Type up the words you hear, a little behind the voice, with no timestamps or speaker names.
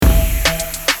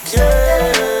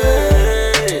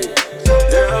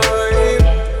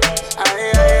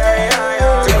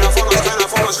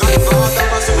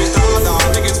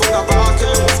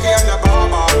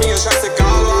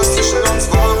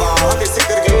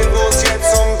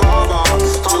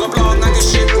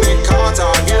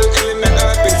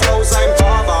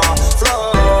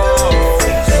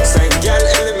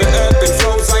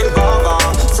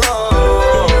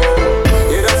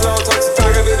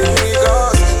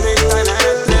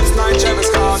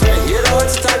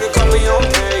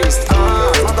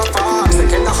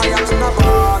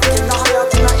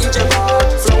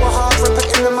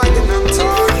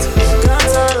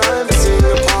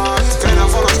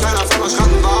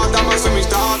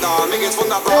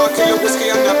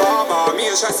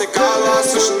Mir scheißegal,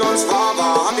 was zwischen uns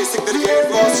war. Hat die Sick, der geht,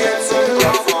 was jetzt und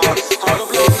klar war. Haare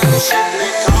blau, eine Shit, ne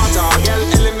Kater. Gel,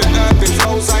 elle mit bin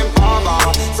Flow, sein Barber.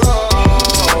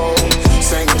 Flow.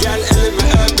 Sein Gel, elle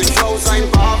mit bin Flow, sein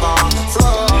Barber.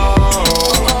 Flow.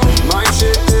 Mein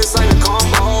Shit ist eine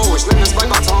Combo. Ich nenn es bei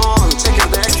Baton, check it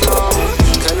back flow.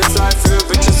 Keine Zeit für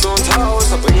Bitches und Haus.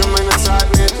 Verbringe meine Zeit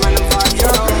mit meinem Vibe,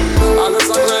 yo. Alles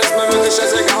andere ist mir wirklich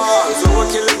scheißegal. So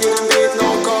kille jeden Beat,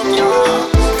 no cop, ja.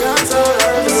 Ganz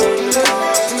allein bis in den Tag.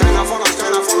 Keiner von euch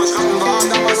Ratten war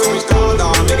damals für mich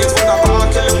da. Mir geht's wunderbar,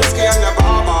 kille Whisky an der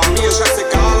Barber. Mir ist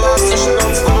scheißegal, was zwischen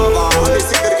uns war. Hat die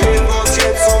Sick, der geht, muss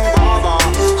jetzt zum Barber.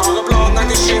 Haare blau,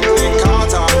 nackt, ich schieb den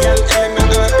Kater. Gel,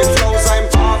 Element, bin Flow, sein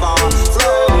Barber.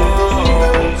 Flow.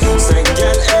 Sein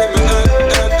Gel, Element,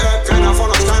 keiner von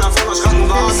euch Ratten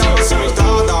war damals für mich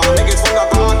da. Mir geht's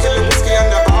wunderbar, kille Whisky an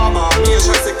der Barber. Mir ist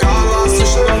scheißegal, was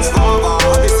zwischen uns war.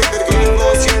 Hat die Sick, der geht,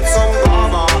 muss jetzt zum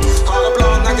Barber. Haare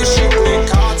blau, nackt, ich schieb den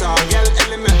Kater. Gel,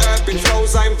 Element, bin Flow,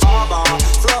 sein Barber.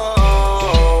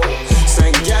 Flow.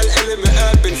 Sein Gel,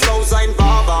 Element, bin Flow, sein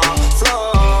Barber.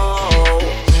 Flow.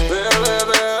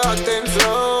 Wer hat den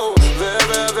Flow?